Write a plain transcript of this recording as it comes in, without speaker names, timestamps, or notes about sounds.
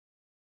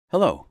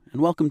Hello, and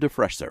welcome to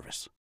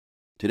Freshservice.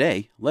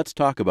 Today, let's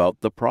talk about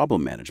the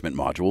Problem Management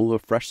module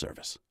of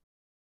Freshservice.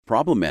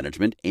 Problem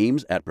management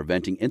aims at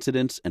preventing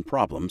incidents and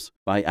problems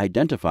by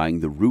identifying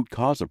the root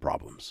cause of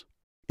problems.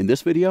 In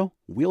this video,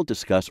 we'll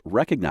discuss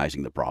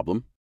recognizing the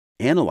problem,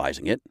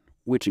 analyzing it,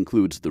 which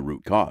includes the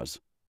root cause,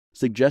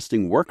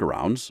 suggesting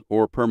workarounds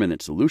or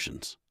permanent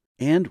solutions,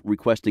 and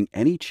requesting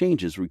any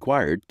changes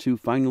required to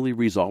finally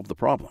resolve the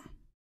problem.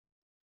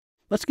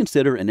 Let's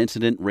consider an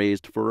incident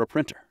raised for a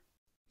printer.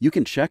 You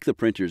can check the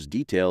printer's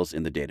details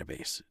in the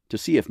database to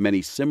see if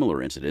many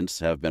similar incidents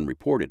have been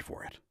reported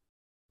for it.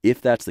 If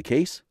that's the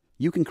case,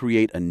 you can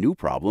create a new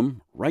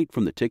problem right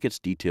from the ticket's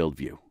detailed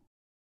view.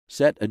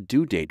 Set a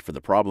due date for the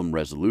problem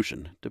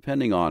resolution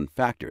depending on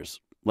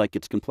factors like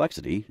its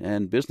complexity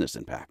and business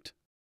impact.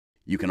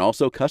 You can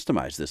also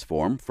customize this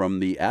form from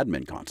the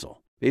admin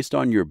console based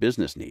on your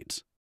business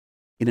needs.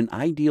 In an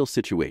ideal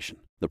situation,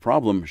 the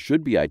problem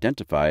should be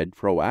identified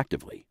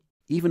proactively,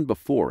 even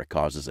before it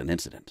causes an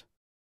incident.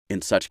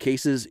 In such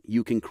cases,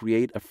 you can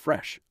create a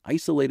fresh,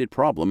 isolated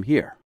problem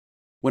here.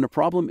 When a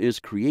problem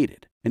is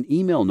created, an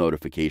email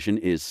notification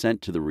is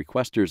sent to the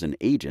requesters and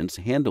agents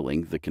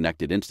handling the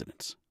connected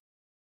incidents.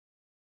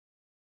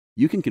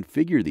 You can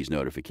configure these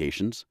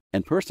notifications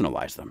and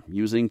personalize them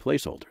using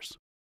placeholders.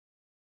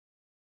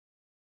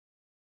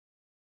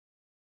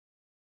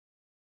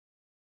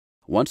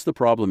 Once the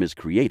problem is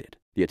created,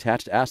 the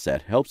attached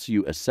asset helps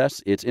you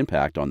assess its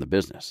impact on the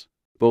business,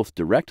 both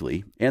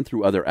directly and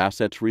through other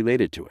assets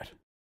related to it.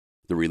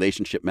 The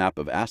relationship map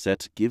of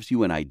assets gives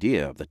you an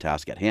idea of the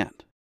task at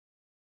hand.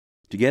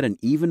 To get an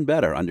even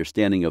better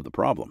understanding of the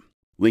problem,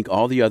 link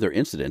all the other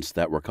incidents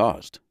that were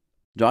caused.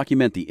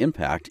 Document the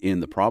impact in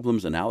the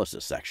Problems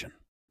Analysis section.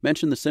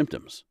 Mention the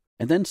symptoms,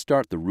 and then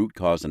start the root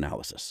cause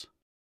analysis.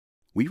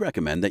 We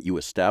recommend that you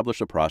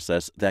establish a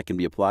process that can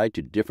be applied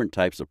to different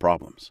types of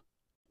problems.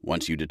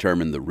 Once you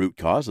determine the root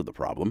cause of the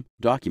problem,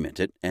 document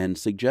it and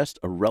suggest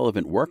a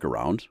relevant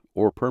workaround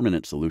or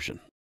permanent solution.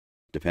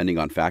 Depending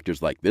on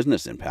factors like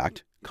business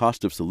impact,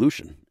 cost of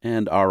solution,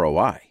 and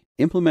ROI,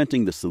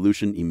 implementing the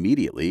solution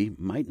immediately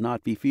might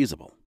not be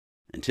feasible.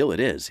 Until it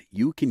is,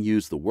 you can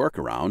use the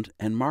workaround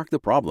and mark the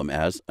problem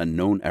as a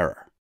known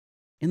error.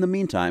 In the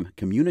meantime,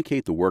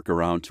 communicate the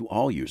workaround to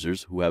all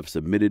users who have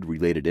submitted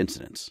related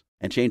incidents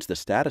and change the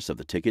status of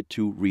the ticket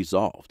to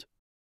resolved.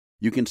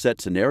 You can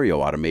set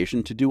scenario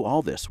automation to do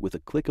all this with a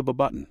click of a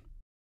button.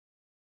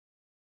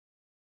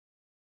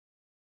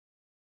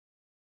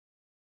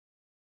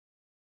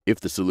 If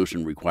the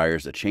solution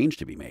requires a change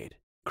to be made,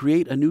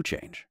 create a new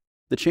change.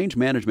 The change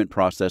management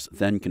process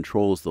then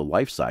controls the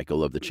life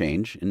cycle of the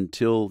change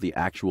until the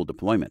actual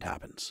deployment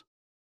happens.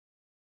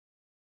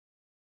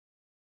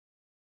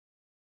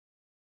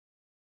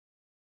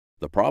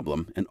 The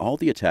problem and all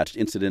the attached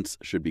incidents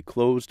should be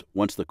closed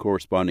once the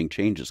corresponding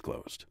change is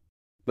closed.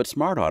 But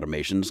smart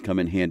automations come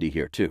in handy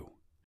here too.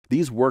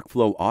 These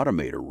workflow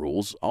automator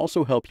rules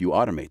also help you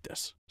automate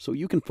this, so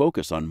you can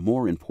focus on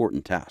more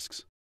important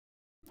tasks.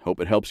 Hope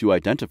it helps you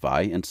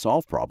identify and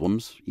solve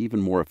problems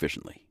even more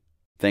efficiently.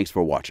 Thanks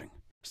for watching.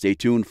 Stay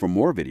tuned for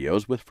more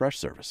videos with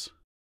Freshservice.